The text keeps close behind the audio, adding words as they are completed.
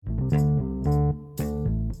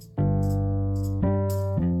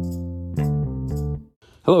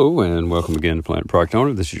Hello, and welcome again to Planet Product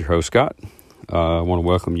Owner. This is your host, Scott. I want to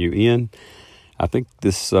welcome you in. I think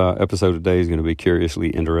this episode today is going to be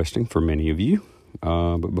curiously interesting for many of you.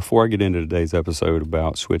 But before I get into today's episode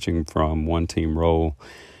about switching from one team role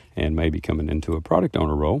and maybe coming into a product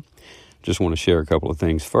owner role, just want to share a couple of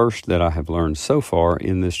things first that I have learned so far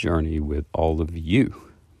in this journey with all of you,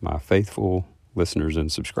 my faithful listeners and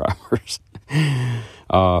subscribers.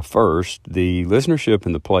 First, the listenership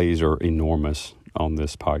and the plays are enormous on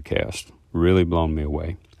this podcast. Really blown me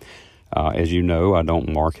away. As you know, I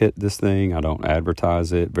don't market this thing. I don't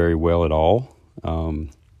advertise it very well at all.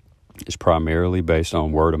 It's primarily based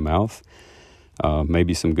on word of mouth.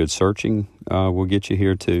 Maybe some good searching will get you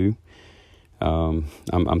here too.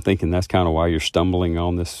 I'm thinking that's kind of why you're stumbling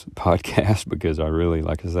on this podcast, because I really,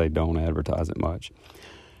 like I say, don't advertise it much.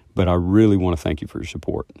 But I really want to thank you for your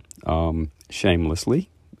support. Shamelessly,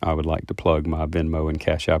 I would like to plug my Venmo and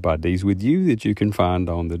Cash App IDs with you that you can find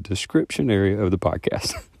on the description area of the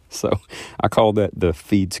podcast. So I call that the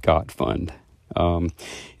Feed Scott Fund. In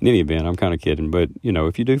any event, I'm kind of kidding, but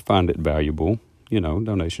if you do find it valuable,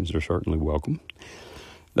 donations are certainly welcome.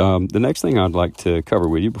 The next thing I'd like to cover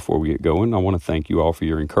with you before we get going, I want to thank you all for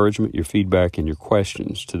your encouragement, your feedback, and your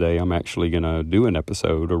questions. Today, I'm actually going to do an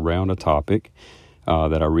episode around a topic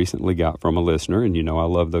that I recently got from a listener, and I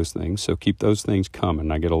love those things, so keep those things coming.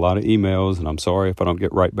 I get a lot of emails, and I'm sorry if I don't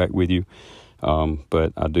get right back with you,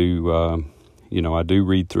 but I do, I do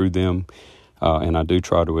read through them, and I do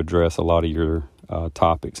try to address a lot of your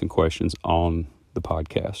topics and questions on the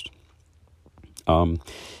podcast.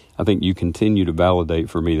 I think you continue to validate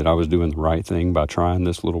for me that I was doing the right thing by trying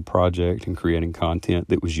this little project and creating content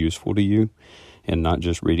that was useful to you, and not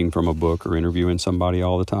just reading from a book or interviewing somebody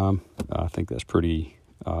all the time. I think that's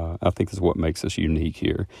that's what makes us unique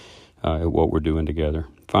here at what we're doing together.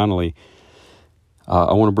 Finally,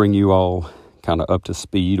 I want to bring you all kind of up to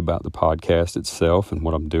speed about the podcast itself and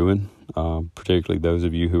what I'm doing, particularly those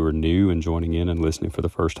of you who are new and joining in and listening for the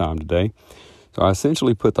first time today. So I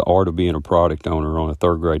essentially put the art of being a product owner on a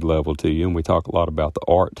third grade level to you, and we talk a lot about the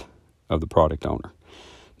art of the product owner.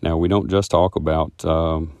 Now, we don't just talk about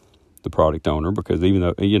the product owner, because even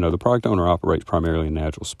though, the product owner operates primarily in the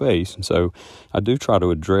Agile space, and so I do try to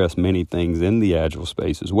address many things in the Agile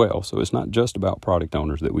space as well. So it's not just about product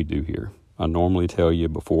owners that we do here. I normally tell you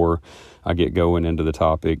before I get going into the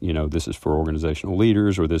topic, this is for organizational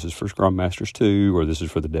leaders, or this is for Scrum Masters too, or this is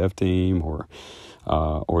for the dev team, or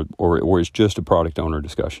it's just a product owner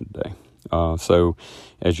discussion today. So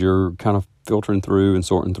as you're kind of filtering through and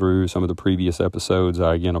sorting through some of the previous episodes,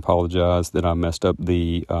 I again apologize that I messed up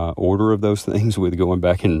the order of those things with going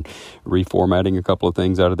back and reformatting a couple of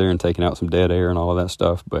things out of there and taking out some dead air and all of that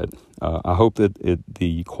stuff. But I hope that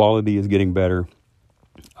the quality is getting better.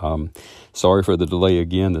 Sorry for the delay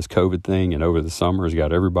again. This COVID thing and over the summer has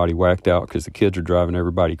got everybody whacked out because the kids are driving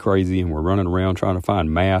everybody crazy, and we're running around trying to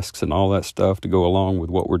find masks and all that stuff to go along with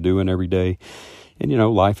what we're doing every day. And,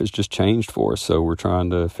 life has just changed for us, so we're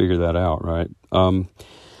trying to figure that out, right?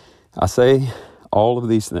 I say all of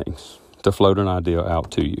these things to float an idea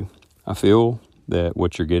out to you. I feel that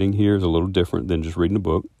what you're getting here is a little different than just reading a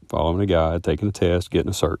book, following a guide, taking a test, getting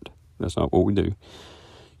a cert. That's not what we do.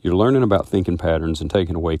 You're learning about thinking patterns and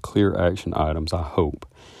taking away clear action items, I hope,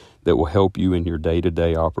 that will help you in your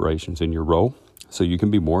day-to-day operations in your role so you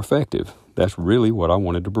can be more effective. That's really what I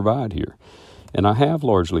wanted to provide here. And I have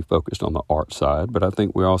largely focused on the art side, but I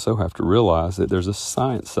think we also have to realize that there's a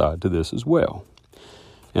science side to this as well.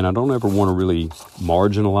 And I don't ever want to really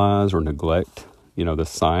marginalize or neglect, the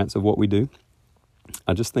science of what we do.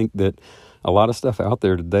 I just think that a lot of stuff out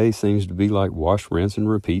there today seems to be like wash, rinse, and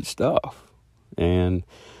repeat stuff. And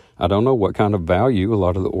I don't know what kind of value a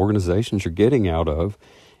lot of the organizations are getting out of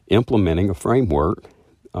implementing a framework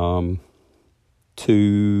to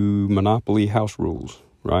monopoly house rules,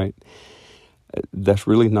 right? That's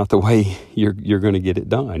really not the way you're going to get it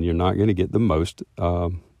done. You're not going to get the most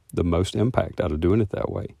impact out of doing it that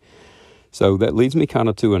way. So that leads me kind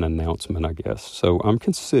of to an announcement, I guess. So I'm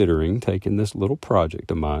considering taking this little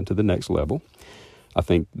project of mine to the next level. I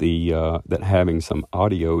think that having some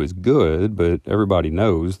audio is good, but everybody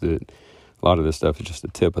knows that a lot of this stuff is just the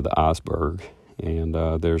tip of the iceberg. And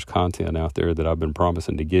there's content out there that I've been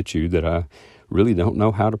promising to get you that I really don't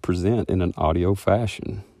know how to present in an audio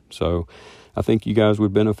fashion. So I think you guys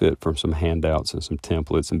would benefit from some handouts and some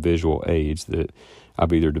templates and visual aids that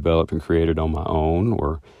I've either developed and created on my own,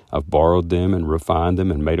 or I've borrowed them and refined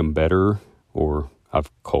them and made them better, or I've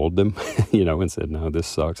called them, and said, no, this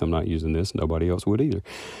sucks. I'm not using this. Nobody else would either.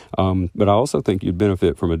 But I also think you'd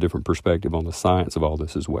benefit from a different perspective on the science of all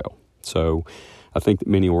this as well. So I think that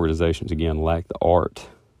many organizations, again, lack the art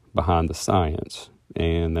behind the science.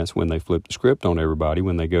 And that's when they flip the script on everybody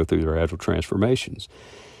when they go through their agile transformations.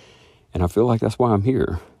 And I feel like that's why I'm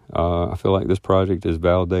here. I feel like this project has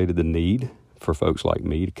validated the need for folks like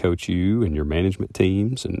me to coach you and your management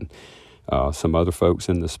teams and some other folks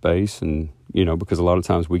in the space. And, because a lot of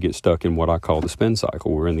times we get stuck in what I call the spin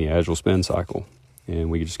cycle. We're in the agile spin cycle,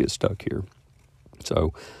 and we just get stuck here.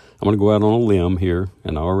 So I'm going to go out on a limb here,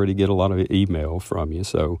 and I already get a lot of email from you.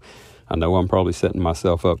 So I know I'm probably setting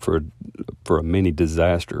myself up for a mini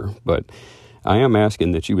disaster, but I am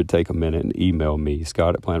asking that you would take a minute and email me,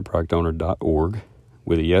 scott@planetproductowner.org,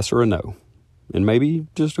 with a yes or a no, and maybe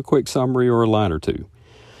just a quick summary or a line or two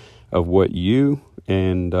of what you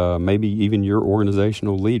and maybe even your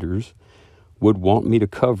organizational leaders would want me to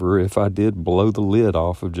cover if I did blow the lid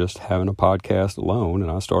off of just having a podcast alone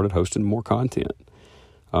and I started hosting more content.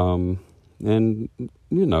 And,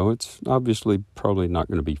 it's obviously probably not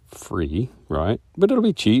going to be free, right? But it'll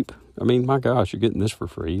be cheap. I mean, my gosh, you're getting this for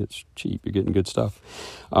free. It's cheap. You're getting good stuff.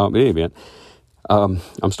 In any event, I'm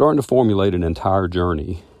starting to formulate an entire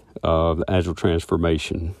journey of agile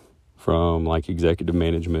transformation from like executive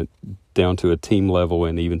management down to a team level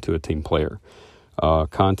and even to a team player.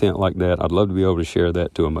 Content like that, I'd love to be able to share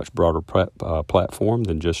that to a much broader platform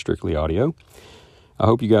than just strictly audio. I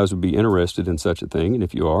hope you guys would be interested in such a thing, and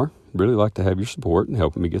if you are, I'd really like to have your support in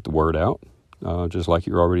helping me get the word out, just like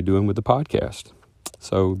you're already doing with the podcast.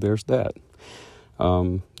 So there's that.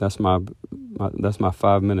 That's my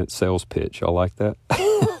 5-minute sales pitch. Y'all like that?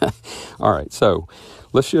 All right, so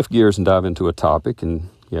let's shift gears and dive into a topic. And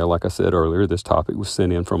yeah, like I said earlier, this topic was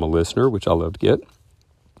sent in from a listener, which I love to get.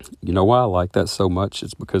 You know why I like that so much?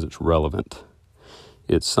 It's because it's relevant.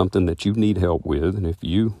 It's something that you need help with, and if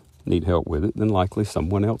you need help with it, then likely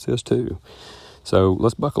someone else is too. So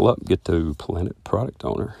let's buckle up and get to Planet Product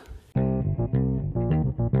Owner.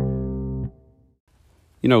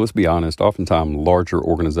 Let's be honest, oftentimes larger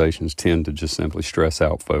organizations tend to just simply stress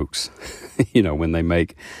out folks, when they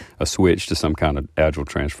make a switch to some kind of agile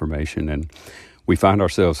transformation. And we find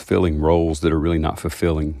ourselves filling roles that are really not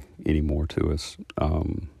fulfilling anymore to us.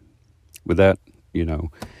 With that,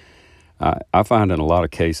 I find in a lot of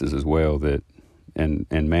cases as well that, and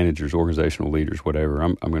managers, organizational leaders, whatever,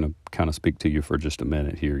 I'm going to kind of speak to you for just a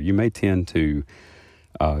minute here. You may tend to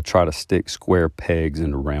try to stick square pegs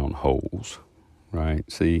into round holes. Right.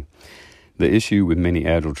 See, the issue with many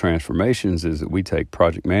agile transformations is that we take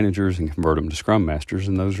project managers and convert them to scrum masters,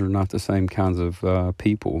 and those are not the same kinds of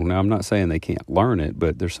people. Now, I'm not saying they can't learn it,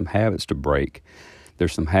 but there's some habits to break.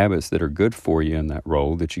 There's some habits that are good for you in that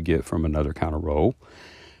role that you get from another kind of role.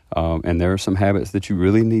 And there are some habits that you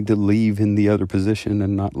really need to leave in the other position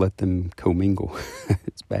and not let them commingle.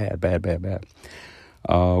 It's bad.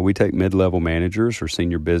 We take mid-level managers or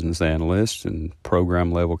senior business analysts and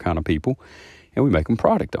program level kind of people, and we make them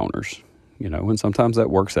product owners, and sometimes that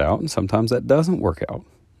works out and sometimes that doesn't work out,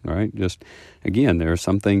 right? Just, again, there are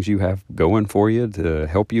some things you have going for you to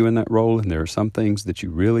help you in that role, and there are some things that you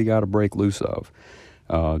really got to break loose of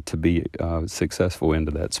to be successful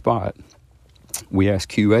into that spot. We ask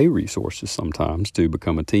QA resources sometimes to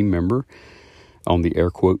become a team member on the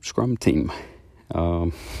air quote Scrum team.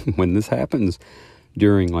 When this happens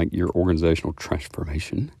during like your organizational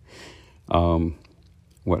transformation,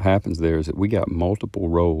 what happens there is that we got multiple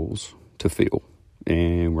roles to fill,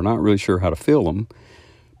 and we're not really sure how to fill them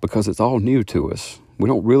because it's all new to us. We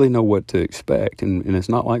don't really know what to expect, and it's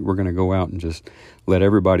not like we're going to go out and just let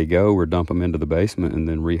everybody go or dump them into the basement and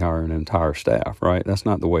then rehire an entire staff, right? That's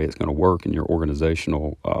not the way it's going to work in your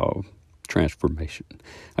organizational transformation.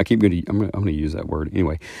 I'm going to use that word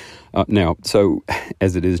anyway. Now, so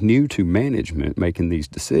as it is new to management making these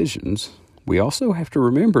decisions, we also have to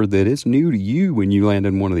remember that it's new to you when you land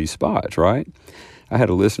in one of these spots, right? I had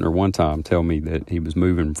a listener one time tell me that he was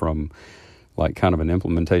moving from like kind of an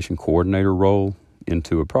implementation coordinator role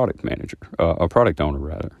into a product manager, a product owner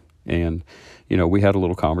rather. And, we had a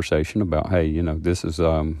little conversation about, hey, this is,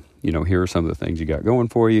 here are some of the things you got going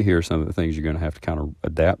for you. Here are some of the things you're going to have to kind of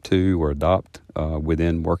adapt to or adopt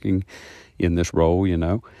within working in this role,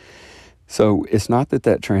 So it's not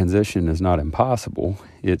that transition is not impossible.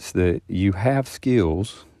 It's that you have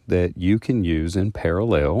skills that you can use in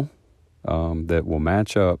parallel that will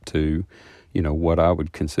match up to, what I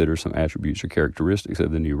would consider some attributes or characteristics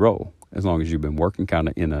of the new role, as long as you've been working kind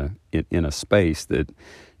of in a space that,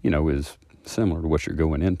 is similar to what you're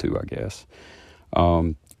going into, I guess.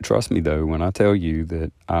 Trust me, though, when I tell you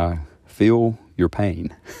that I feel your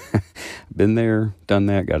pain. Been there, done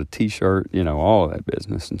that, got a t-shirt, all of that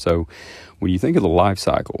business. And so when you think of the life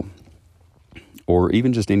cycle, or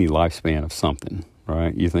even just any lifespan of something,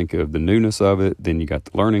 right? You think of the newness of it, then you got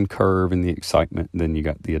the learning curve and the excitement, then you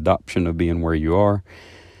got the adoption of being where you are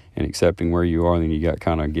and accepting where you are, then you got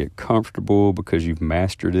kind of get comfortable because you've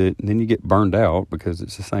mastered it, and then you get burned out because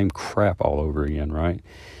it's the same crap all over again, right?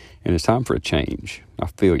 And it's time for a change. I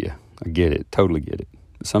feel you. I get it. Totally get it.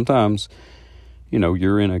 But sometimes,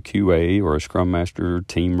 you're in a QA or a Scrum Master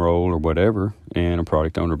team role or whatever, and a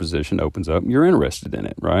product owner position opens up, and you're interested in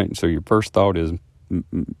it, right? So your first thought is,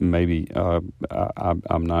 maybe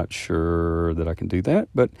I'm not sure that I can do that,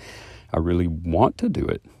 but I really want to do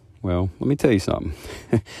it. Well, let me tell you something.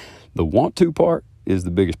 The want to part is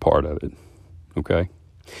the biggest part of it, okay?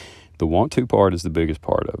 The want to part is the biggest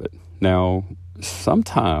part of it. Now,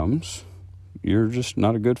 sometimes you're just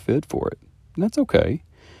not a good fit for it, and that's okay,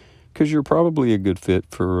 because you're probably a good fit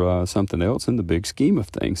for something else in the big scheme of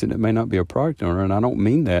things, and it may not be a product owner, and I don't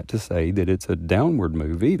mean that to say that it's a downward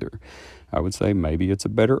move either. I would say maybe it's a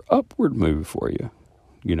better upward move for you.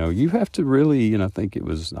 You have to really, and I think it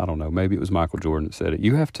was, I don't know, maybe it was Michael Jordan that said it,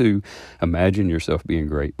 you have to imagine yourself being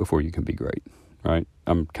great before you can be great, right?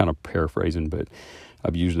 I'm kind of paraphrasing, but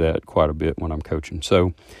I've used that quite a bit when I'm coaching.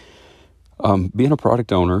 So being a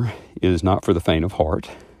product owner is not for the faint of heart,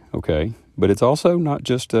 okay? But it's also not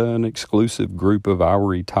just an exclusive group of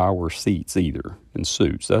ivory tower seats either, and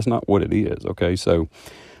suits. That's not what it is, okay? So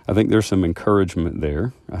I think there's some encouragement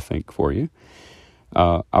there, I think, for you.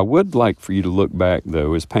 I would like for you to look back,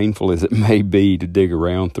 though, as painful as it may be to dig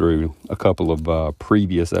around through a couple of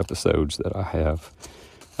previous episodes that I have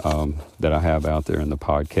out there in the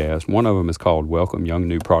podcast. One of them is called Welcome Young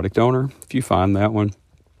New Product Owner. If you find that one,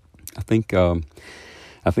 I think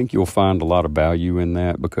you'll find a lot of value in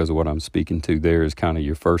that, because of what I'm speaking to there is kind of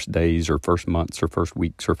your first days or first months or first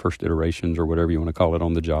weeks or first iterations or whatever you want to call it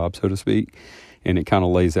on the job, so to speak. And it kind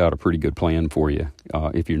of lays out a pretty good plan for you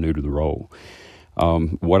if you're new to the role.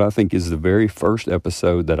 What I think is the very first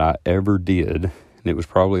episode that I ever did, and it was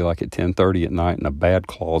probably like at 10:30 at night in a bad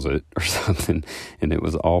closet or something, and it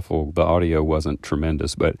was awful. The audio wasn't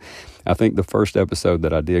tremendous, but I think the first episode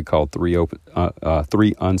that I did, called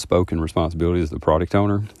Three Unspoken Responsibilities of the Product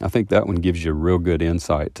Owner, I think that one gives you a real good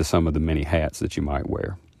insight to some of the many hats that you might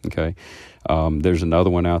wear. Okay. There's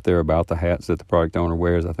another one out there about the hats that the product owner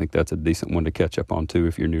wears. I think that's a decent one to catch up on too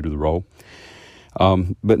if you're new to the role.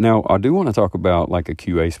 But now I do want to talk about like a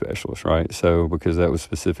QA specialist, right? So, because that was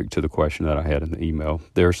specific to the question that I had in the email,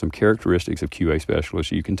 there are some characteristics of QA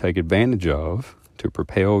specialists you can take advantage of to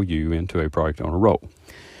propel you into a product owner role.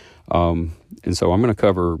 And so I'm going to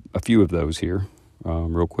cover a few of those here,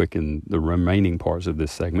 real quick in the remaining parts of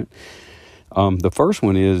this segment. The first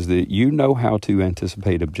one is that you know how to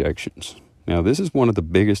anticipate objections. Now, this is one of the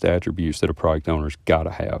biggest attributes that a product owner's got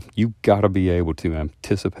to have. You've got to be able to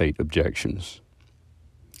anticipate objections.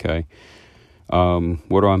 Okay.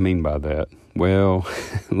 What do I mean by that? Well,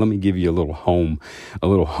 let me give you a little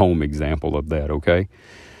home example of that. Okay.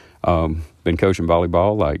 Been coaching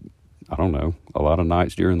volleyball, I don't know, a lot of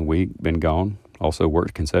nights during the week, been gone. Also worked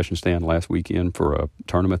a concession stand last weekend for a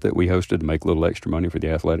tournament that we hosted to make a little extra money for the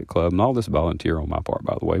athletic club, and all this volunteer on my part,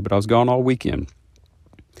 by the way, but I was gone all weekend.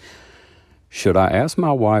 Should I ask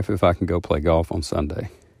my wife if I can go play golf on Sunday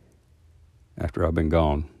after I've been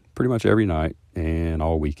gone pretty much every night and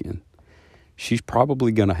all weekend? She's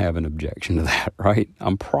probably going to have an objection to that, right?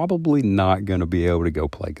 I'm probably not going to be able to go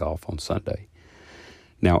play golf on Sunday.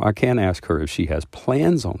 Now, I can ask her if she has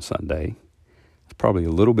plans on Sunday. It's probably a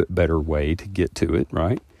little bit better way to get to it,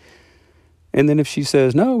 right? And then if she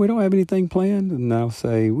says, no, we don't have anything planned, and I'll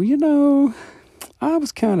say, well, I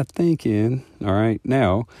was kind of thinking, all right,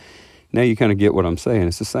 now you kind of get what I'm saying.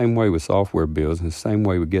 It's the same way with software builds, and the same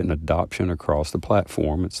way with getting adoption across the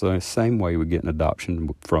platform. It's the same way with getting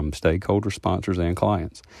adoption from stakeholders, sponsors, and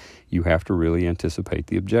clients. You have to really anticipate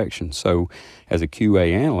the objection. So as a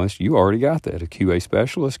QA analyst, you already got that. A QA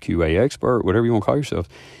specialist, QA expert, whatever you want to call yourself,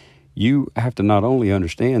 you have to not only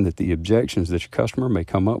understand that the objections that your customer may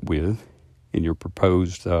come up with in your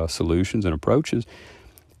proposed solutions and approaches,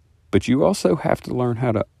 but you also have to learn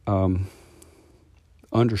how to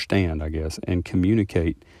understand, I guess, and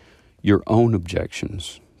communicate your own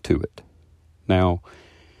objections to it. Now,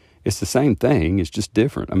 it's the same thing, it's just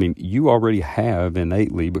different. I mean, you already have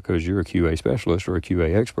innately, because you're a QA specialist or a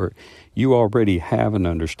QA expert, you already have an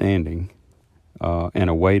understanding and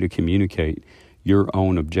a way to communicate your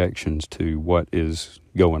own objections to what is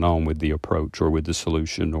going on with the approach or with the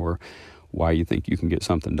solution, or why you think you can get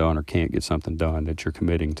something done or can't get something done that you're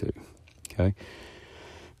committing to. Okay?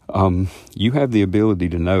 You have the ability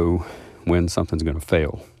to know when something's going to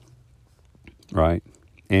fail, right?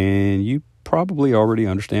 And you probably already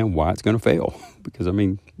understand why it's going to fail. Because, I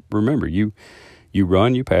mean, remember, you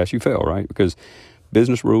run, you pass, you fail, right? Because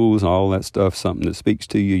business rules and all that stuff, something that speaks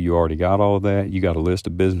to you, you already got all of that. You got a list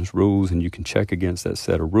of business rules, and you can check against that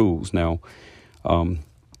set of rules. Now,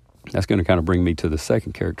 that's going to kind of bring me to the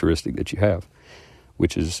second characteristic that you have,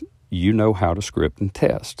 which is you know how to script and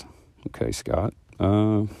test. Okay, Scott,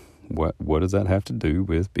 what does that have to do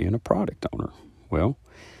with being a product owner? Well,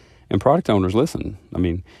 and product owners, listen, I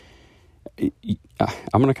mean, I'm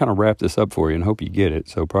going to kind of wrap this up for you and hope you get it.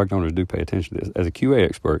 So product owners, do pay attention to this. As a QA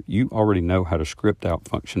expert, you already know how to script out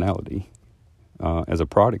functionality. As a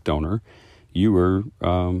product owner, you are,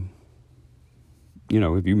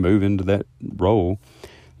 if you move into that role,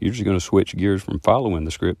 you're just going to switch gears from following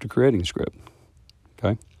the script to creating a script.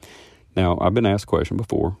 Okay. Now, I've been asked a question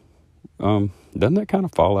before. Doesn't that kind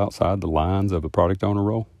of fall outside the lines of a product owner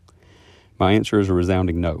role? My answer is a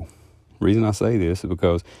resounding no. The reason I say this is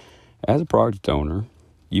because as a product owner,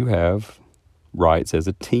 you have rights as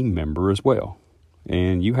a team member as well.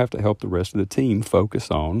 And you have to help the rest of the team focus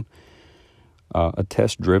on a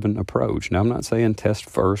test-driven approach. Now, I'm not saying test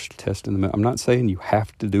first, test in the middle. I'm not saying you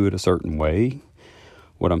have to do it a certain way.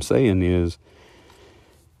 What I'm saying is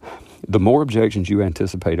the more objections you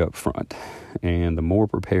anticipate up front and the more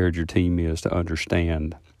prepared your team is to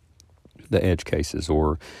understand the edge cases,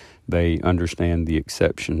 or they understand the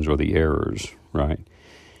exceptions or the errors, right?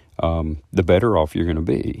 The better off you're going to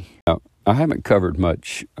be. Now, I haven't covered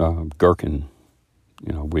much Gherkin,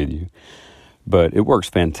 with you, but it works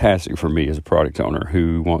fantastic for me as a product owner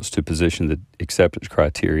who wants to position the acceptance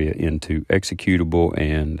criteria into executable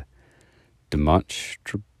and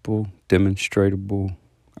demonstratable.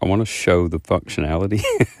 I want to show the functionality.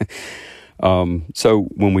 So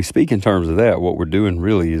when we speak in terms of that, what we're doing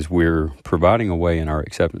really is we're providing a way in our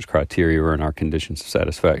acceptance criteria or in our conditions of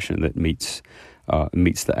satisfaction that meets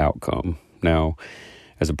the outcome. Now,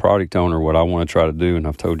 as a product owner, what I want to try to do, and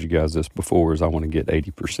I've told you guys this before, is I want to get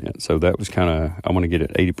 80%. So that was I want to get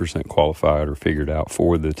it 80% qualified or figured out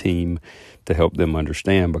for the team to help them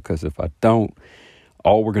understand, because if I don't,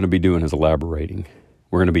 all we're going to be doing is elaborating.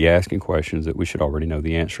 We're going to be asking questions that we should already know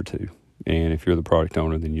the answer to. And if you're the product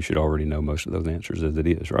owner, then you should already know most of those answers as it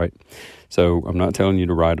is, right? So I'm not telling you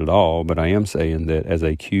to write it all, but I am saying that as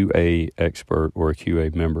a QA expert or a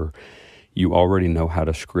QA member, you already know how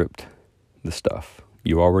to script the stuff.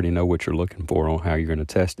 You already know what you're looking for on how you're going to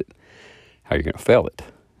test it, how you're going to fail it,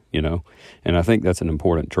 And I think that's an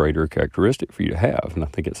important trait or characteristic for you to have. And I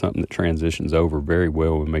think it's something that transitions over very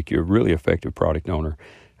well and make you a really effective product owner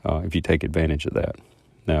if you take advantage of that.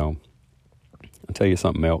 Now, I'll tell you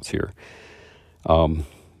something else here.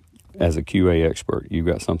 As a QA expert, you've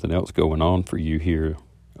got something else going on for you here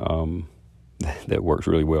that works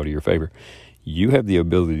really well to your favor. You have the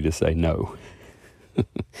ability to say no.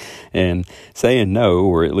 And saying no,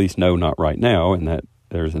 or at least no, not right now, and that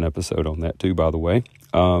there's an episode on that too, by the way,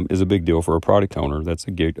 is a big deal for a product owner. That's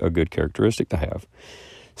a good characteristic to have.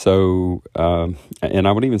 So, and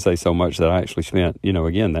I would even say so much that I actually spent,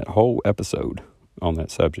 again, that whole episode on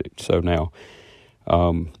that subject. So now,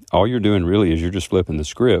 all you're doing really is you're just flipping the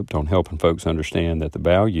script on helping folks understand that the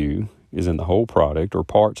value is in the whole product or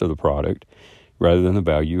parts of the product rather than the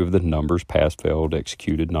value of the numbers passed, failed,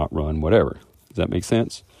 executed, not run, whatever. Does that make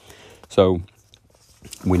sense? So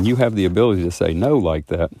when you have the ability to say no like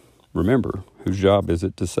that, remember, whose job is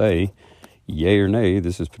it to say yay or nay,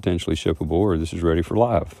 this is potentially shippable or this is ready for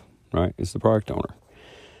live, right? It's the product owner.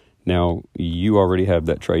 Now, you already have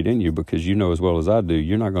that trait in you because you know as well as I do,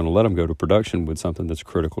 you're not going to let them go to production with something that's a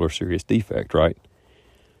critical or serious defect, right?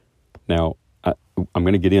 Now, I'm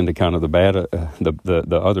going to get into kind of the bad,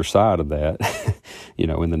 the other side of that,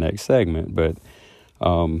 in the next segment, but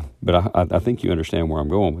I think you understand where I'm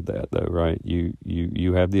going with that, though, right?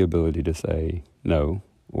 You have the ability to say no,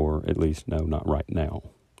 or at least no, not right now,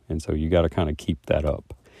 and so you got to kind of keep that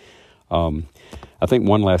up. I think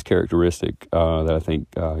one last characteristic that I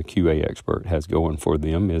think QA expert has going for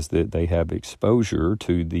them is that they have exposure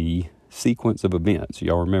to the sequence of events.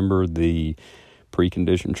 Y'all remember the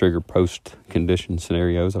precondition, trigger, post-condition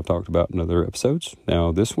scenarios I've talked about in other episodes?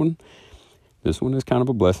 Now this one is kind of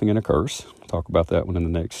a blessing and a curse. I'll talk about that one in the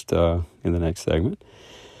next segment.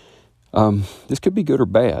 This could be good or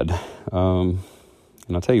bad, and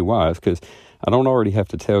I'll tell you why. It's because I don't already have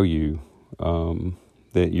to tell you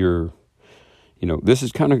that you're. This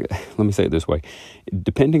is kind of, let me say it this way.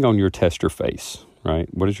 Depending on your tester face,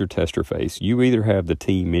 right? What is your tester face? You either have the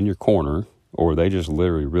team in your corner or they just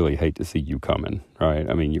literally really hate to see you coming, right?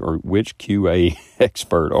 I mean, or which QA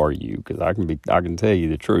expert are you? Because I can tell you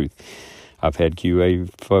the truth. I've had QA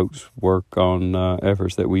folks work on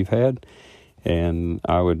efforts that we've had, and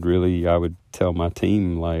I would tell my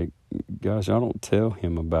team, like, gosh, I don't tell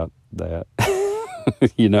him about that,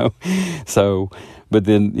 So, but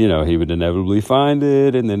then, he would inevitably find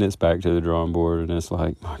it, and then it's back to the drawing board, and it's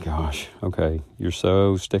like, my gosh, okay, you're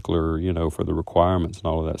so stickler, for the requirements and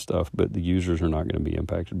all of that stuff, but the users are not going to be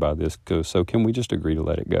impacted by this. So can we just agree to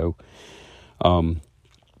let it go?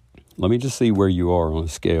 Let me just see where you are on a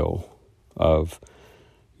scale of,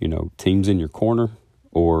 teams in your corner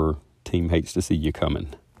or team hates to see you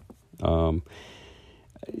coming. And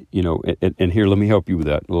here, let me help you with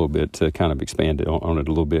that a little bit to kind of expand it on it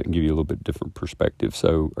a little bit and give you a little bit different perspective.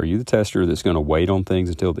 So are you the tester that's going to wait on things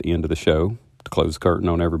until the end of the show to close the curtain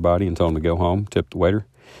on everybody and tell them to go home, tip the waiter?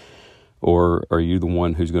 Or are you the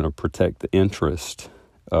one who's going to protect the interest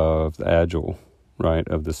of the Agile, right,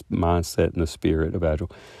 of this mindset and the spirit of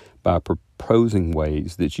Agile by proposing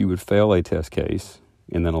ways that you would fail a test case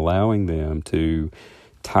and then allowing them to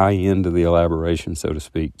tie into the elaboration, so to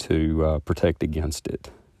speak, to protect against it?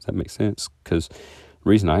 Does that make sense? Because the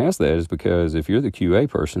reason I ask that is because if you're the QA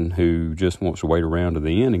person who just wants to wait around to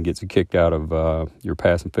the end and gets kicked out of your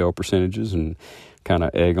pass and fail percentages and kind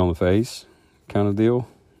of egg on the face kind of deal,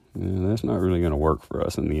 that's not really going to work for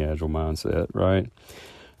us in the Agile mindset, right?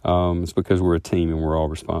 It's because we're a team and we're all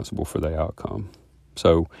responsible for the outcome.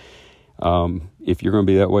 So if you're going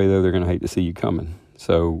to be that way, though, they're going to hate to see you coming.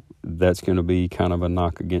 So that's going to be kind of a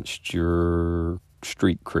knock against your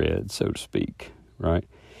street cred, so to speak, right?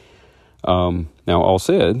 Now, all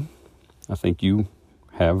said, I think you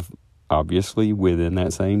have, obviously, within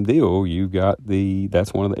that same deal,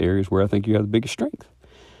 that's one of the areas where I think you have the biggest strength.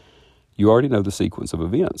 You already know the sequence of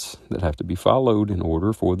events that have to be followed in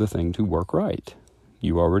order for the thing to work right.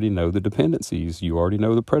 You already know the dependencies. You already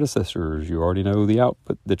know the predecessors. You already know the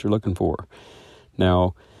output that you're looking for.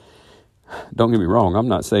 Now, don't get me wrong. I'm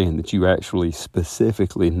not saying that you actually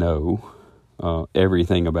specifically know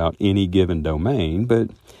everything about any given domain, but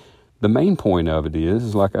the main point of it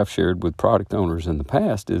is, like I've shared with product owners in the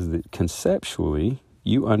past, is that conceptually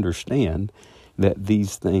you understand that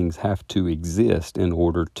these things have to exist in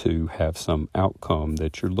order to have some outcome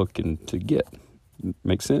that you're looking to get.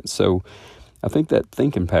 Make sense? So I think that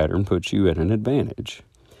thinking pattern puts you at an advantage.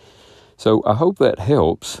 So I hope that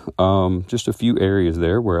helps. Just a few areas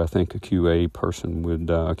there where I think a QA person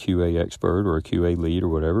a QA expert or a QA lead or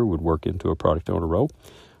whatever would work into a product owner role.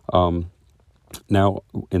 Now,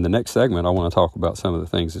 in the next segment, I want to talk about some of the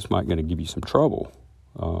things that's might going to give you some trouble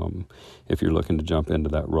if you're looking to jump into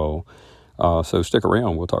that role. So stick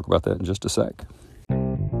around. We'll talk about that in just a sec.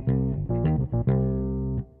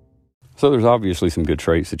 So there's obviously some good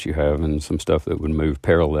traits that you have and some stuff that would move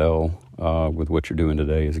parallel with what you're doing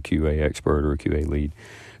today as a QA expert or a QA lead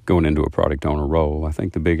going into a product owner role. I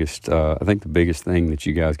think the biggest thing that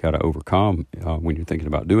you guys got to overcome when you're thinking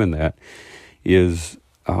about doing that is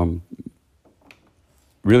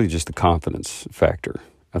really just the confidence factor.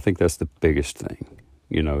 I think that's the biggest thing.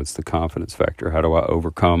 It's the confidence factor. How do I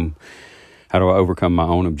overcome my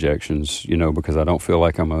own objections, because I don't feel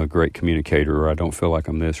like I'm a great communicator or I don't feel like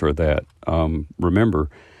I'm this or that.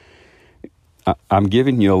 Remember, I'm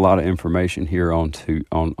giving you a lot of information here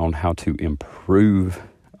on how to improve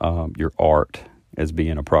your art as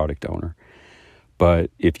being a product owner.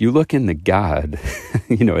 But if you look in the guide,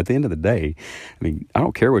 at the end of the day, I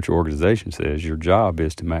don't care what your organization says. Your job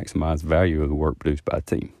is to maximize value of the work produced by a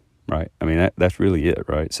team, right? That's really it,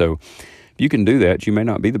 right? So if you can do that, you may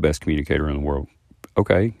not be the best communicator in the world.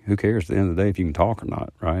 Okay, who cares at the end of the day if you can talk or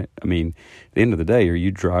not, right? At the end of the day, are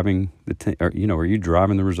you driving are you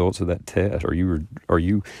driving the results of that test? Are you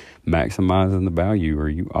maximizing the value? Are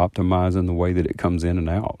you optimizing the way that it comes in and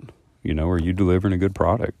out? Are you delivering a good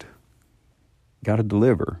product? Got to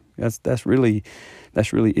deliver. That's really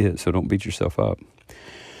it. So don't beat yourself up.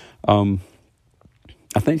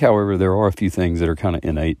 I think, however, there are a few things that are kind of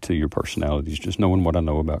innate to your personalities. Just knowing what I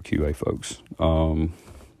know about QA folks,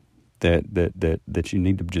 that you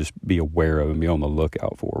need to just be aware of and be on the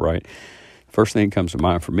lookout for. Right. First thing that comes to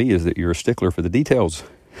mind for me is that you're a stickler for the details.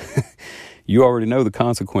 You already know the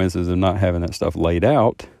consequences of not having that stuff laid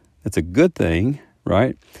out. That's a good thing,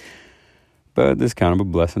 right? But it's kind of a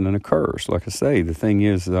blessing and a curse. Like I say, the thing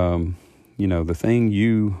is, the thing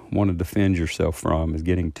you want to defend yourself from is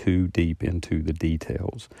getting too deep into the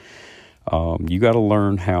details. You got to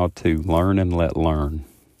learn how to learn and let learn,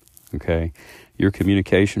 okay? Your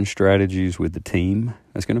communication strategies with the team,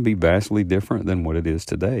 that's going to be vastly different than what it is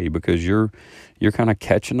today because you're kind of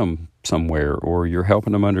catching them somewhere or you're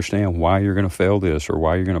helping them understand why you're going to fail this or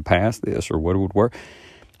why you're going to pass this or what it would work.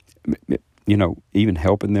 even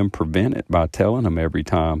helping them prevent it by telling them every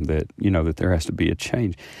time that, that there has to be a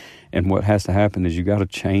change. And what has to happen is you got to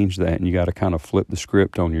change that, and you got to kind of flip the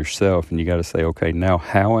script on yourself, and you got to say, okay, now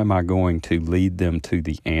how am I going to lead them to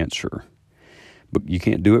the answer? But you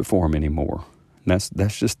can't do it for them anymore. And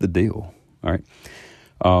that's just the deal. All right.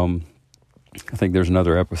 I think there's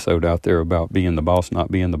another episode out there about being the boss, not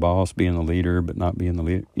being the boss, being the leader, but not being the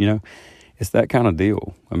leader. It's that kind of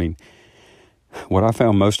deal. I mean, what I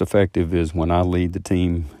found most effective is when I lead the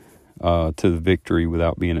team to the victory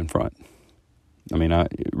without being in front. I mean,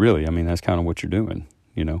 that's kind of what you're doing,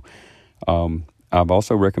 I've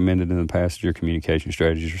also recommended in the past your communication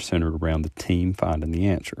strategies are centered around the team finding the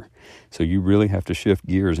answer. So you really have to shift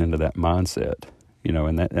gears into that mindset,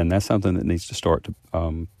 and that's something that needs to start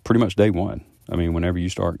to pretty much day one. I mean, whenever you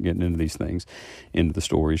start getting into these things, into the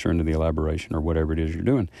stories or into the elaboration or whatever it is you're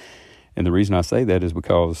doing. And the reason I say that is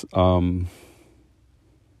because, I've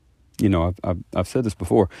said this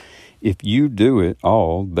before. If you do it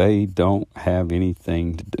all, they don't have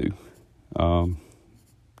anything to do.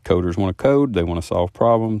 Coders want to code. They want to solve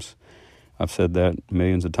problems. I've said that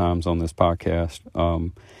millions of times on this podcast.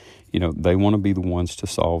 They want to be the ones to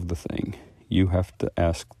solve the thing. You have to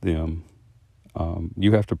ask them.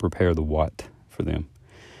 You have to prepare the what for them.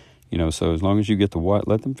 So as long as you get the what,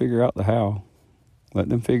 let them figure out the how. Let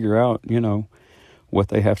them figure out, what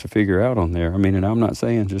they have to figure out on there. I mean, and I'm not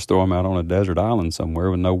saying just throw them out on a desert island somewhere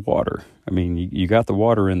with no water. I mean, you got the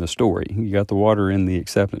water in the story. You got the water in the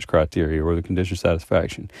acceptance criteria or the condition of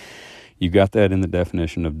satisfaction. You got that in the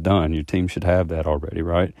definition of done. Your team should have that already,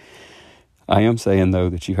 right? I am saying, though,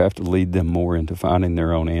 that you have to lead them more into finding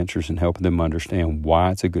their own answers and helping them understand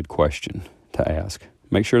why it's a good question to ask.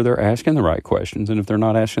 Make sure they're asking the right questions. And if they're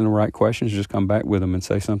not asking the right questions, just come back with them and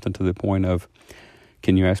say something to the point of,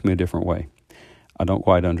 can you ask me a different way? I don't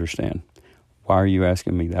quite understand. Why are you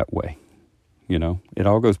asking me that way? It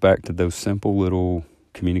all goes back to those simple little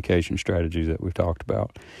communication strategies that we've talked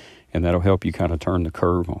about, and that'll help you kind of turn the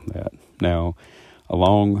curve on that. Now,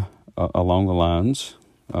 along the lines,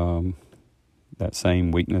 that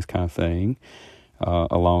same weakness kind of thing,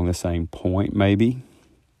 along the same point maybe,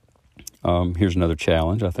 here's another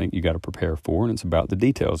challenge I think you got to prepare for, and it's about the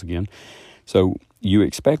details again. So you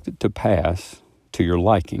expect it to pass to your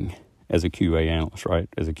liking as a QA analyst, right?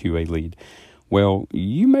 As a QA lead. Well,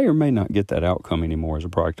 you may or may not get that outcome anymore as a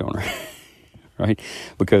product owner, right?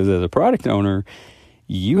 Because as a product owner,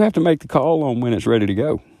 you have to make the call on when it's ready to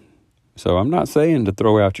go. So I'm not saying to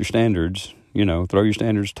throw out your standards, throw your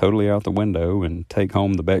standards totally out the window and take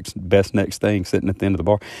home the best next thing sitting at the end of the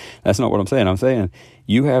bar. That's not what I'm saying. I'm saying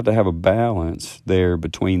you have to have a balance there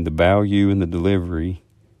between the value and the delivery,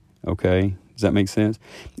 okay? Does that make sense?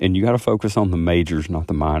 And you got to focus on the majors, not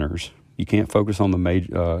the minors. You can't focus on the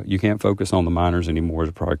minors anymore as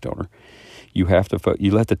a product owner. You have to.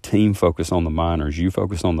 You let the team focus on the minors. You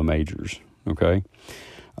focus on the majors. Okay,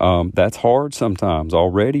 that's hard sometimes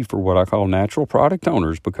already for what I call natural product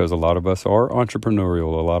owners, because a lot of us are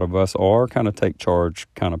entrepreneurial. A lot of us are kind of take charge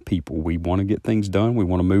kind of people. We want to get things done. We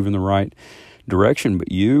want to move in the right direction.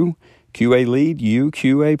 But you, QA lead, you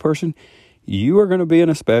QA person, you are going to be in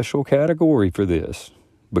a special category for this,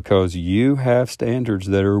 because you have standards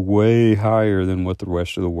that are way higher than what the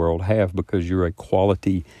rest of the world have, because you're a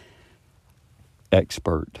quality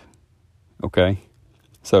expert, okay?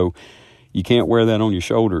 So you can't wear that on your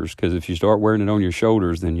shoulders, because if you start wearing it on your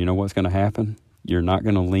shoulders, then you know what's going to happen? You're not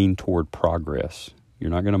going to lean toward progress. You're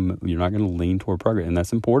not going to lean toward progress, and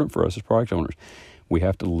that's important for us as product owners. We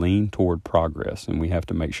have to lean toward progress, and we have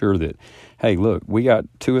to make sure that, hey, look, we got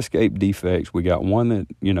 2 escape defects. We got 2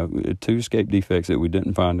 escape defects that we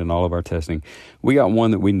didn't find in all of our testing. We got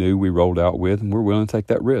one that we knew we rolled out with, and we're willing to take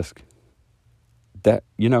that risk. That,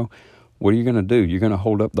 what are you going to do? You're going to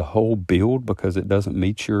hold up the whole build because it doesn't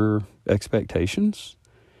meet your expectations?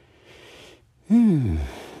 I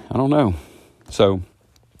don't know. So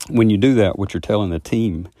when you do that, what you're telling the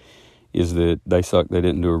team is that they suck, they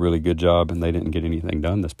didn't do a really good job, and they didn't get anything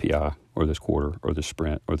done this PI or this quarter or this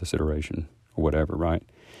sprint or this iteration or whatever, right?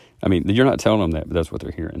 I mean, you're not telling them that, but that's what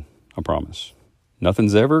they're hearing. I promise.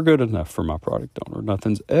 Nothing's ever good enough for my product owner.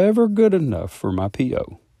 Nothing's ever good enough for my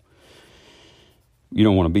PO. You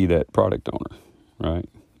don't want to be that product owner, right?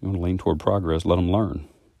 You want to lean toward progress, let them learn.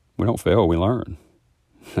 We don't fail, we learn.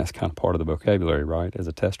 That's kind of part of the vocabulary, right, as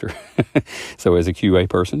a tester. So as a QA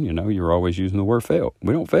person, you're always using the word fail.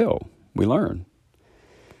 We don't fail. We learn.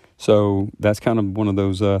 So that's kind of one of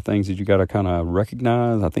those things that you got to kind of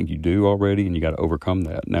recognize. I think you do already, and you got to overcome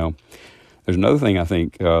that. Now, there's another thing I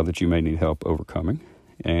think that you may need help overcoming,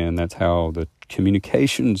 and that's how the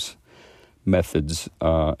communications methods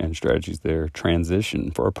and strategies there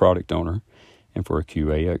transition for a product owner and for a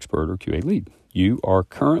QA expert or QA lead. You are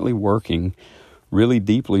currently working really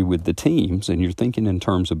deeply with the teams, and you're thinking in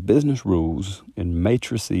terms of business rules and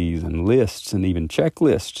matrices and lists and even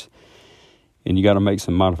checklists. And you got to make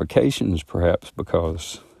some modifications perhaps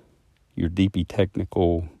because your deeply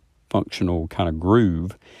technical, functional kind of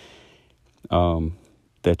groove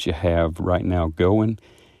that you have right now going,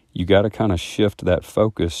 you got to kind of shift that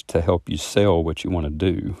focus to help you sell what you want to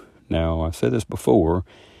do. Now, I've said this before,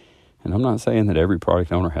 and I'm not saying that every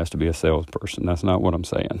product owner has to be a salesperson. That's not what I'm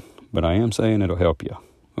saying. But I am saying it'll help you,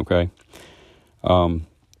 okay?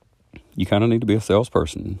 You kind of need to be a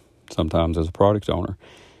salesperson sometimes as a product owner.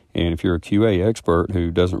 And if you're a QA expert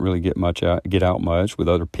who doesn't really get out much with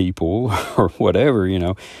other people or whatever,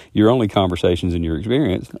 your only conversations in your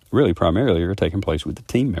experience really primarily are taking place with the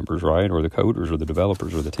team members, right? Or the coders or the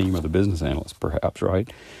developers or the team or the business analysts perhaps, right?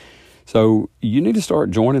 So you need to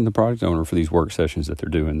start joining the product owner for these work sessions that they're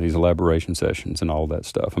doing, these elaboration sessions and all that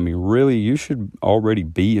stuff. I mean, really, you should already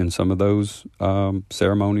be in some of those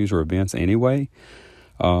ceremonies or events anyway.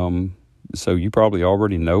 So you probably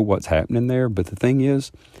already know what's happening there. But the thing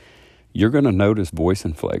is, you're going to notice voice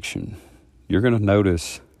inflection. You're going to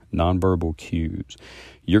notice nonverbal cues.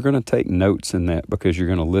 You're going to take notes in that because you're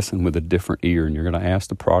going to listen with a different ear, and you're going to ask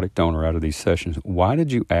the product owner out of these sessions, why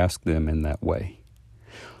did you ask them in that way?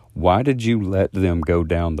 Why did you let them go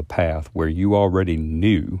down the path where you already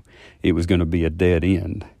knew it was going to be a dead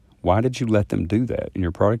end? Why did you let them do that? And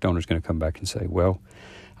your product owner is going to come back and say, well,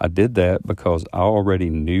 I did that because I already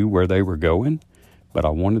knew where they were going, but I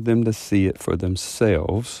wanted them to see it for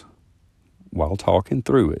themselves while talking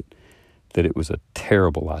through it, that it was a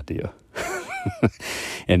terrible idea.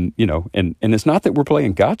 And it's not that we're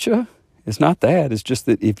playing gotcha. It's not that. It's just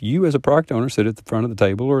that if you as a product owner sit at the front of the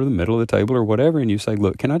table or the middle of the table or whatever, and you say,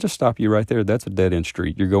 look, can I just stop you right there? That's a dead-end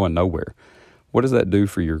street. You're going nowhere. What does that do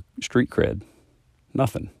for your street cred?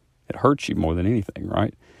 Nothing. It hurts you more than anything,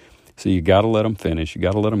 right? So you got to let them finish. You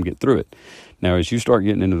got to let them get through it. Now, as you start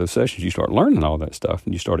getting into those sessions, you start learning all that stuff,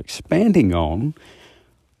 and you start expanding on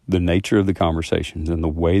the nature of the conversations and the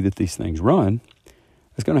way that these things run.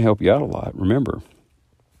 It's going to help you out a lot. Remember,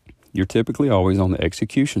 you're typically always on the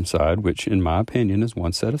execution side, which in my opinion is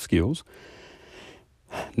one set of skills.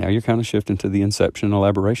 Now you're kind of shifting to the inception and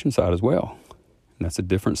elaboration side as well. And that's a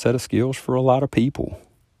different set of skills for a lot of people.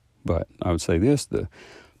 But I would say this, the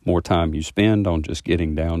more time you spend on just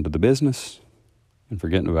getting down to the business and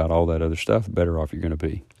forgetting about all that other stuff, the better off you're going to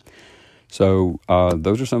be. So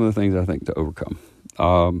those are some of the things I think to overcome.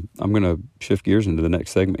 I'm going to shift gears into the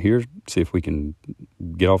next segment here, see if we can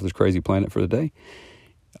get off this crazy planet for the day.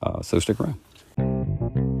 So stick around.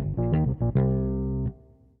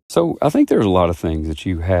 So I think there's a lot of things that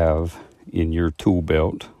you have in your tool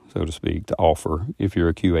belt, so to speak, to offer if you're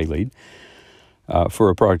a QA lead for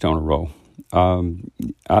a product owner role.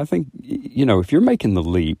 I think, if you're making the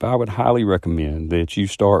leap, I would highly recommend that you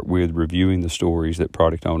start with reviewing the stories that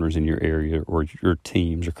product owners in your area or your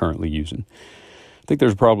teams are currently using. I think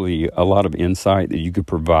there's probably a lot of insight that you could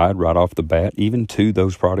provide right off the bat, even to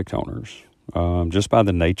those product owners. Just by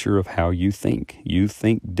the nature of how you think. You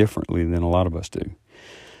think differently than a lot of us do.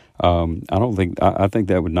 I think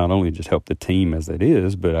that would not only just help the team as it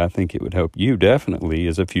is, but I think it would help you definitely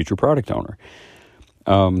as a future product owner.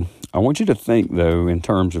 I want you to think, though, in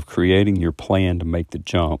terms of creating your plan to make the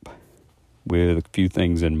jump with a few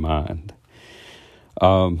things in mind.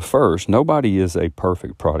 First, nobody is a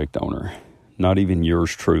perfect product owner, not even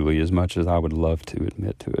yours truly, as much as I would love to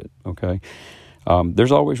admit to it, okay?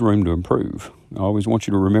 There's always room to improve. I always want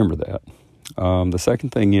you to remember that. The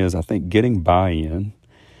second thing is, I think getting buy-in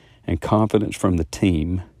and confidence from the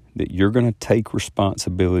team that you're going to take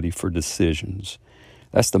responsibility for decisions.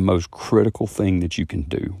 That's the most critical thing that you can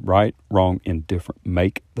do. Right, wrong, indifferent.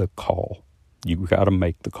 Make the call. You got to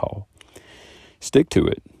make the call. Stick to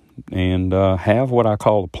it and have what I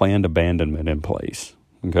call a planned abandonment in place.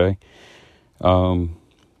 Okay?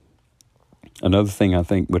 Another thing I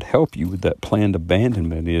think would help you with that planned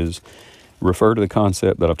abandonment is refer to the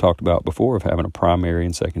concept that I've talked about before of having a primary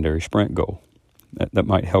and secondary sprint goal. That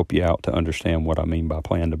might help you out to understand what I mean by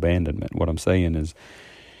planned abandonment. What I'm saying is,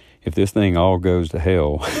 if this thing all goes to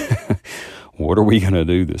hell, what are we going to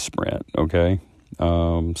do this sprint? Okay,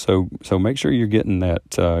 so make sure you're getting that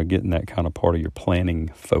kind of part of your planning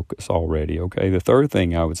focus already. Okay, the third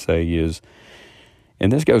thing I would say is,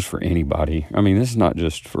 and this goes for anybody. I mean, this is not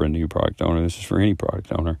just for a new product owner. This is for any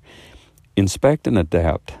product owner. Inspect and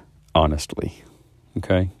adapt honestly.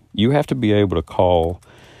 Okay, you have to be able to call,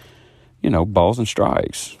 balls and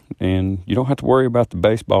strikes. And you don't have to worry about the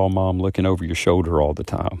baseball mom looking over your shoulder all the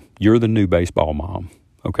time. You're the new baseball mom,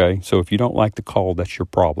 okay? So if you don't like the call, that's your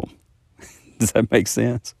problem. Does that make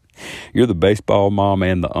sense? You're the baseball mom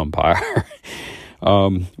and the umpire.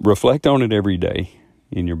 Reflect on it every day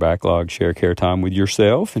in your backlog. Share care time with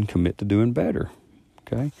yourself and commit to doing better.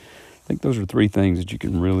 Okay? I think those are 3 things that you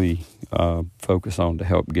can really focus on to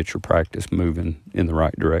help get your practice moving in the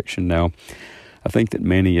right direction. Now, I think that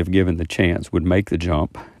many, if given the chance, would make the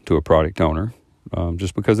jump to a product owner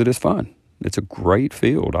just because it is fun. It's a great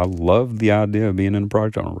field. I love the idea of being in a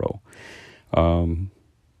product owner role.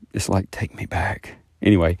 It's like, take me back.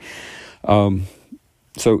 Anyway,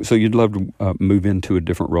 so you'd love to move into a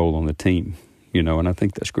different role on the team, and I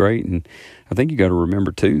think that's great. And I think you got to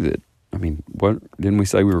remember, too, that, what didn't we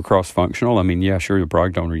say we were cross-functional? Yeah, sure, the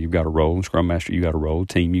product owner, you've got a role. Scrum Master, you got a role.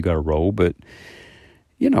 Team, you got a role. But,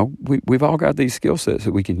 we've all got these skill sets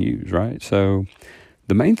that we can use, right? So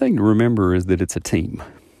the main thing to remember is that it's a team,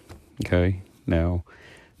 okay? Now,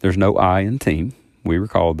 there's no I in team. We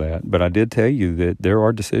recalled that. But I did tell you that there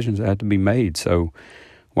are decisions that have to be made. So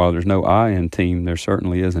while there's no I in team, there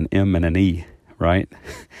certainly is an M and an E, right?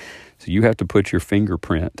 So you have to put your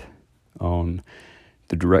fingerprint on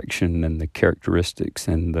the direction and the characteristics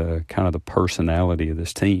and the kind of the personality of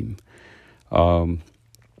this team.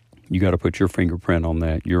 You got to put your fingerprint on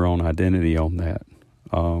that, your own identity on that.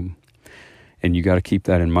 And you got to keep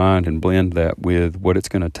that in mind and blend that with what it's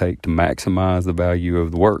going to take to maximize the value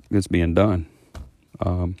of the work that's being done.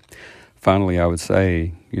 Finally, I would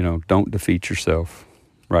say, don't defeat yourself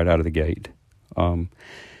right out of the gate.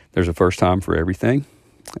 There's a first time for everything,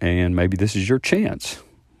 and maybe this is your chance.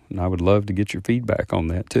 And I would love to get your feedback on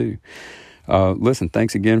that too. Listen,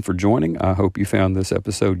 thanks again for joining. I hope you found this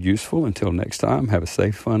episode useful. Until next time, have a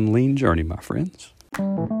safe, fun, lean journey, my friends.